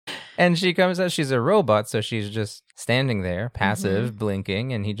And she comes out, she's a robot, so she's just standing there, passive,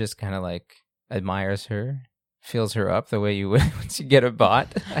 blinking, and he just kind of like admires her, fills her up the way you would once you get a bot,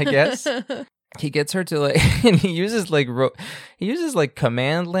 I guess. He gets her to like, and he uses like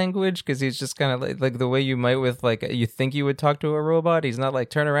command language because he's just kind of like the way you might with like you think you would talk to a robot. He's not like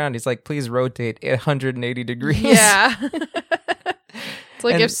turn around. He's like please rotate 180 degrees. Yeah. It's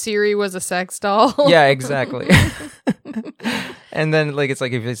like if Siri was a sex doll. Yeah, exactly. And then like it's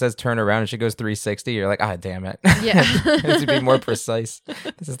like if he says turn around and she goes 360, you're like, ah, damn it. Yeah. It needs to be more precise.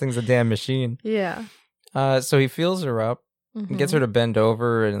 This thing's a damn machine. Yeah. So he feels her up. Gets her to bend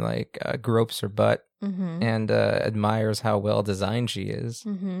over and like gropes her butt and admires how well designed she is.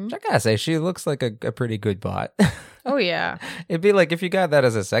 Which I gotta say, she looks like a pretty good bot. Oh, yeah. It'd be like if you got that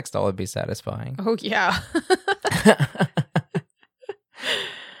as a sex doll, it'd be satisfying. Oh, yeah.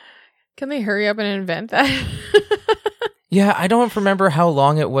 Can they hurry up and invent that? Yeah, I don't remember how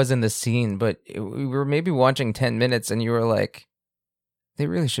long it was in the scene, but we were maybe watching 10 minutes and you were like, they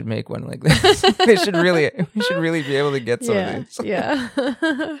really should make one like this. We should really be able to get some of these. Yeah.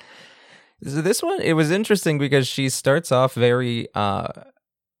 So this one, it was interesting because she starts off very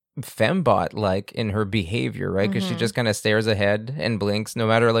fembot-like in her behavior, right? Because she just kind of stares ahead and blinks. No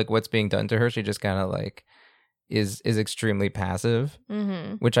matter like what's being done to her, she just kind of like is extremely passive,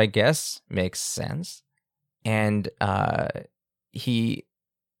 which I guess makes sense. And he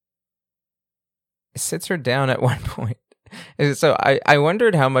sits her down at one point. So I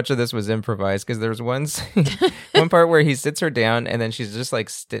wondered how much of this was improvised because there's one part where he sits her down and then she's just like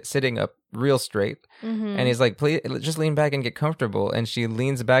sitting up real straight and he's like, please just lean back and get comfortable, and she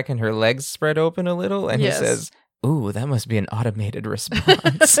leans back and her legs spread open a little and he says, ooh, that must be an automated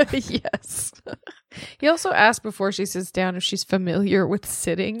response. Yes. He also asked before she sits down if she's familiar with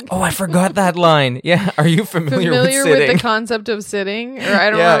sitting. Oh, I forgot that line. Yeah, are you familiar with sitting? With the concept of sitting? Or I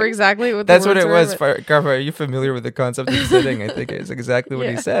don't remember exactly what the That's what it was. But... Garfa, are you familiar with the concept of sitting? I think it's exactly what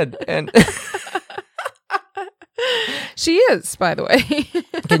he said. And she is, by the way.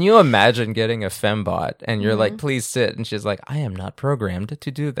 Can you imagine getting a fembot and you're like, please sit, and she's like, I am not programmed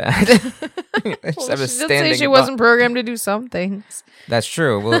to do that. She did say she wasn't programmed to do some things. That's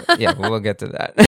true. We'll get to that.